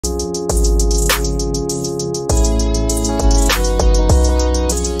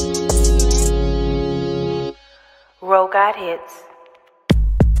God Hits.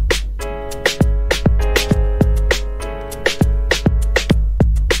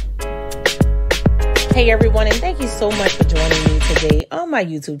 Hey everyone, and thank you so much for joining me today on my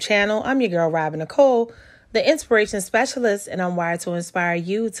YouTube channel. I'm your girl, RobinicoleK, the Inspiration Specialist, and I'm wired to inspire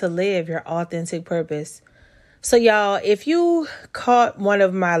you to live your authentic purpose. So y'all, if you caught one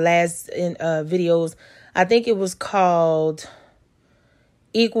of my last videos, I think it was called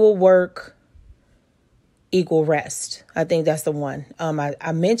Equal Work, Equal Rest. I think that's the one.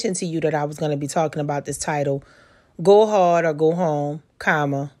 I mentioned to you that I was going to be talking about this title, Go Hard or Go Home,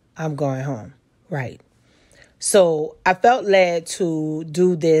 comma, I'm going home. Right. So I felt led to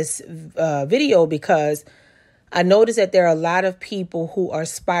do this video because I noticed that there are a lot of people who are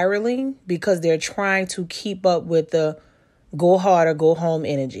spiraling because they're trying to keep up with the go hard or go home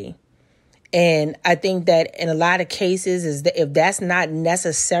energy. And I think that in a lot of cases is that if that's not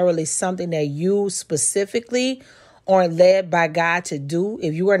necessarily something that you specifically are led by God to do,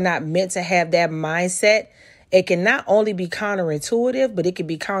 if you are not meant to have that mindset, it can not only be counterintuitive, but it can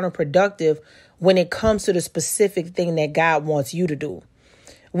be counterproductive when it comes to the specific thing that God wants you to do.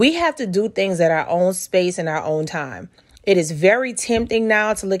 We have to do things at our own space and our own time. It is very tempting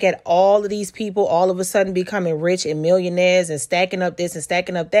now to look at all of these people all of a sudden becoming rich and millionaires and stacking up this and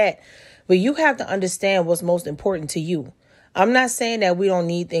stacking up that. But you have to understand what's most important to you. I'm not saying that we don't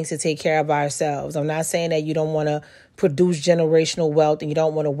need things to take care of ourselves. I'm not saying that you don't want to produce generational wealth and you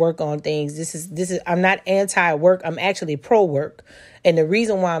don't want to work on things. This is I'm not anti-work. I'm actually pro-work. And the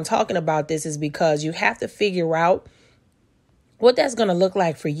reason why I'm talking about this is because you have to figure out what that's going to look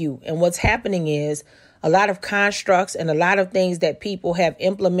like for you. And what's happening is a lot of constructs and a lot of things that people have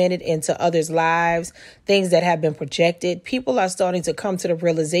implemented into others' lives, things that have been projected. People are starting to come to the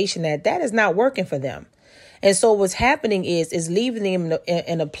realization that that is not working for them. And so what's happening is leaving them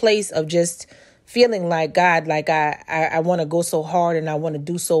in a place of just feeling like, God, like I want to go so hard and I want to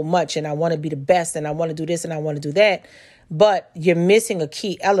do so much and I want to be the best and I want to do this and I want to do that. But you're missing a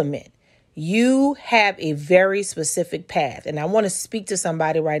key element. You have a very specific path. And I want to speak to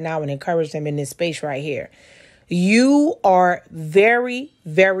somebody right now and encourage them in this space right here. You are very,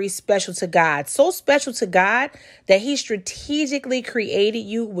 very special to God. So special to God that He strategically created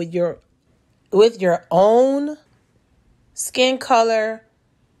you with your own skin color,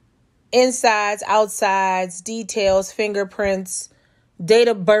 insides, outsides, details, fingerprints, date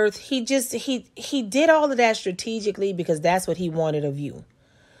of birth. He did all of that strategically because that's what He wanted of you.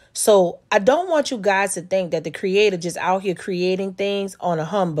 So I don't want you guys to think that the Creator just out here creating things on a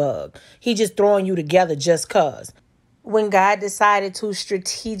humbug. He just throwing you together just cause. When God decided to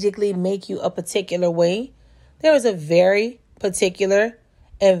strategically make you a particular way, there was a very particular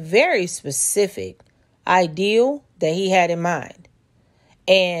and very specific ideal that He had in mind.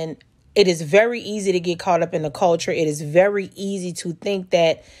 And it is very easy to get caught up in the culture. It is very easy to think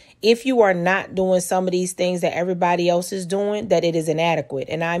that if you are not doing some of these things that everybody else is doing, that it is inadequate.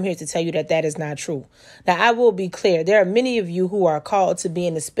 And I'm here to tell you that that is not true. Now, I will be clear. There are many of you who are called to be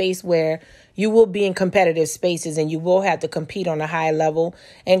in a space where you will be in competitive spaces and you will have to compete on a high level.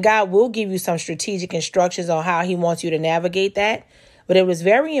 And God will give you some strategic instructions on how He wants you to navigate that. But it was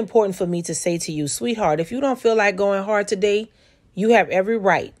very important for me to say to you, sweetheart, if you don't feel like going hard today, you have every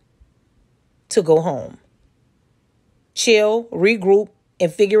right to go home. Chill, regroup,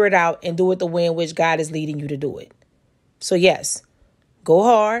 and figure it out and do it the way in which God is leading you to do it. So yes, go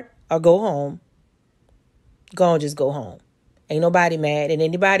hard or go home. Go and just go home. Ain't nobody mad. And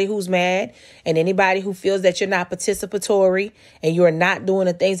anybody who's mad and anybody who feels that you're not participatory and you're not doing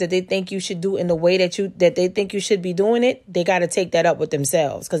the things that they think you should do in the way that they think you should be doing it, they got to take that up with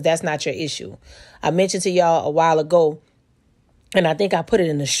themselves because that's not your issue. I mentioned to y'all a while ago, and I think I put it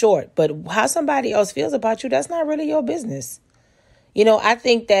in the short, but how somebody else feels about you, that's not really your business. You know, I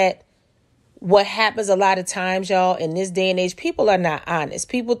think that what happens a lot of times, y'all, in this day and age, people are not honest.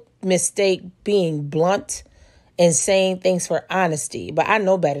 People mistake being blunt and saying things for honesty. But I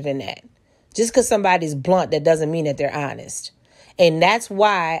know better than that. Just because somebody's blunt, that doesn't mean that they're honest. And that's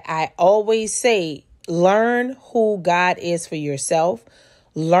why I always say, learn who God is for yourself.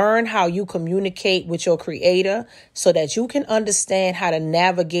 Learn how you communicate with your Creator so that you can understand how to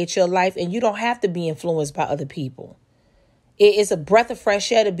navigate your life and you don't have to be influenced by other people. It is a breath of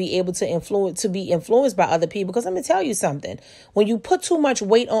fresh air to be able to be influenced by other people. Because let me tell you something. When you put too much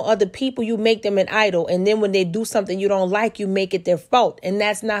weight on other people, you make them an idol. And then when they do something you don't like, you make it their fault. And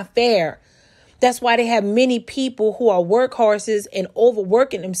that's not fair. That's why they have many people who are workhorses and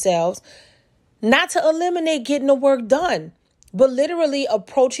overworking themselves, not to eliminate getting the work done, but literally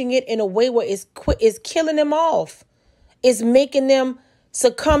approaching it in a way where it's killing them off. It's making them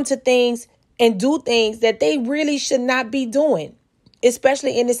succumb to things and do things that they really should not be doing,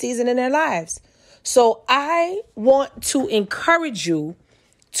 especially in the season in their lives. So I want to encourage you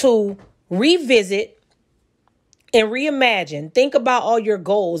to revisit and reimagine. Think about all your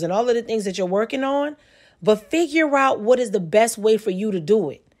goals and all of the things that you're working on, but figure out what is the best way for you to do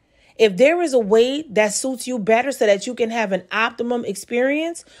it. If there is a way that suits you better so that you can have an optimum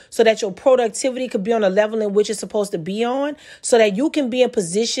experience, so that your productivity could be on a level in which it's supposed to be on, so that you can be in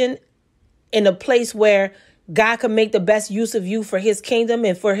position in a place where God can make the best use of you for his kingdom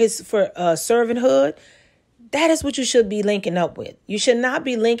and for servanthood, that is what you should be linking up with. You should not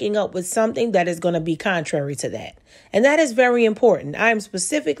be linking up with something that is going to be contrary to that. And that is very important. I am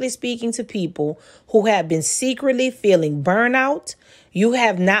specifically speaking to people who have been secretly feeling burnout. You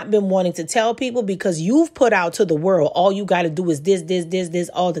have not been wanting to tell people because you've put out to the world, all you got to do is this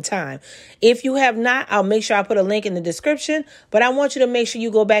all the time. If you have not, I'll make sure I put a link in the description. But I want you to make sure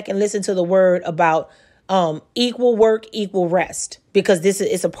you go back and listen to the word about equal work, equal rest, because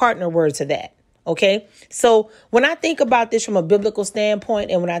it's a partner word to that. OK, so when I think about this from a biblical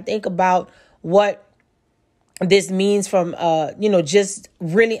standpoint, and when I think about what this means from, just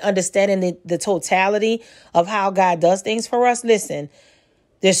really understanding the totality of how God does things for us. Listen,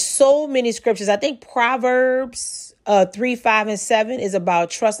 there's so many scriptures. I think Proverbs 3, 5, and 7 is about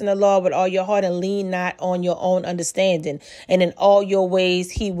trusting the Lord with all your heart and lean not on your own understanding. And in all your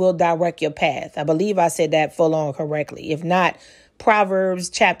ways, he will direct your path. I believe I said that full on correctly. If not,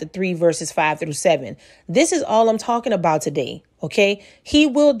 Proverbs chapter 3, verses 5 through 7. This is all I'm talking about today. OK, he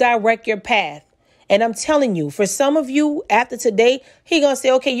will direct your path. And I'm telling you, for some of you after today, he going to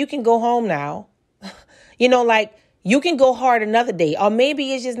say, OK, you can go home now. You can go hard another day, or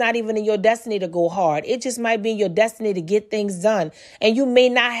maybe it's just not even in your destiny to go hard. It just might be in your destiny to get things done. And you may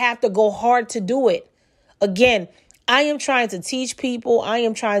not have to go hard to do it. Again, I am trying to teach people. I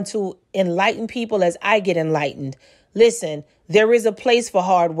am trying to enlighten people as I get enlightened. Listen, there is a place for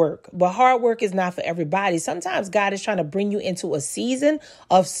hard work, but hard work is not for everybody. Sometimes God is trying to bring you into a season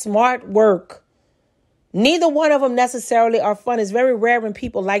of smart work. Neither one of them necessarily are fun. It's very rare when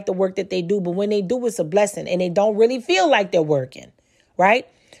people like the work that they do, but when they do, it's a blessing and they don't really feel like they're working, right?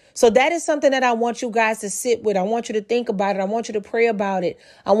 So that is something that I want you guys to sit with. I want you to think about it. I want you to pray about it.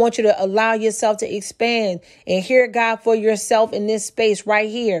 I want you to allow yourself to expand and hear God for yourself in this space right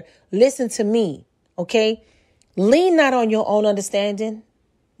here. Listen to me, okay? Lean not on your own understanding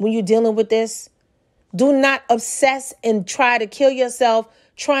when you're dealing with this. Do not obsess and try to kill yourself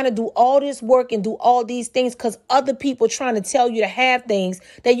trying to do all this work and do all these things because other people trying to tell you to have things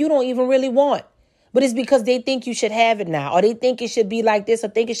that you don't even really want. But it's because they think you should have it now, or they think it should be like this, or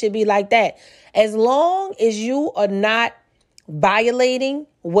think it should be like that. As long as you are not violating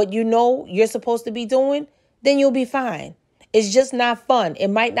what you know you're supposed to be doing, then you'll be fine. It's just not fun. It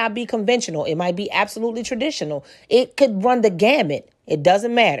might not be conventional. It might be absolutely traditional. It could run the gamut. It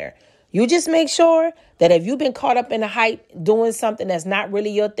doesn't matter. You just make sure that if you've been caught up in the hype doing something that's not really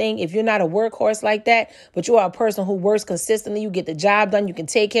your thing, if you're not a workhorse like that, but you are a person who works consistently, you get the job done, you can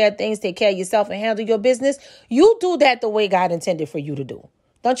take care of things, take care of yourself and handle your business, you do that the way God intended for you to do.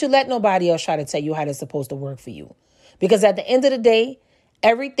 Don't you let nobody else try to tell you how they're supposed to work for you. Because at the end of the day,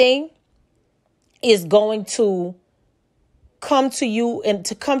 everything is going to come to you and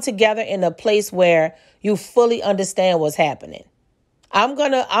to come together in a place where you fully understand what's happening. I'm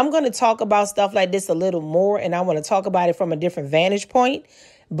going to talk about stuff like this a little more, and I want to talk about it from a different vantage point,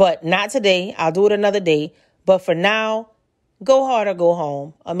 but not today. I'll do it another day. But for now, go hard or go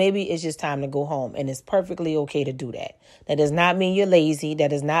home, or maybe it's just time to go home, and it's perfectly okay to do that. That does not mean you're lazy.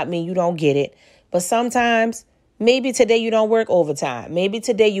 That does not mean you don't get it. But sometimes maybe today you don't work overtime. Maybe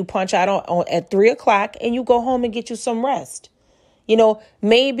today you punch out at 3:00 and you go home and get you some rest.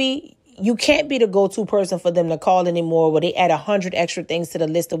 Maybe you can't be the go-to person for them to call anymore where they add 100 extra things to the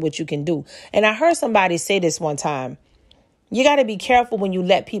list of what you can do. And I heard somebody say this one time. You got to be careful when you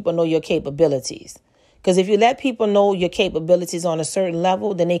let people know your capabilities. Because if you let people know your capabilities on a certain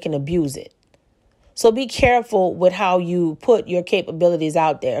level, then they can abuse it. So be careful with how you put your capabilities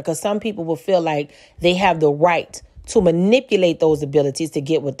out there, because some people will feel like they have the right to manipulate those abilities to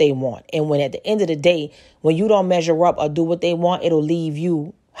get what they want. And when at the end of the day, when you don't measure up or do what they want, it'll leave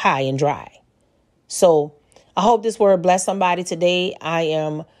you high and dry. So I hope this word blessed somebody today. I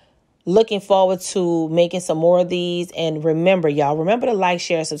am looking forward to making some more of these. And remember to like,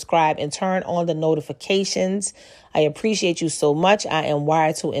 share, subscribe, and turn on the notifications. I appreciate you so much. I am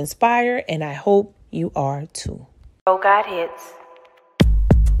wired to inspire, and I hope you are too. Oh, God hits.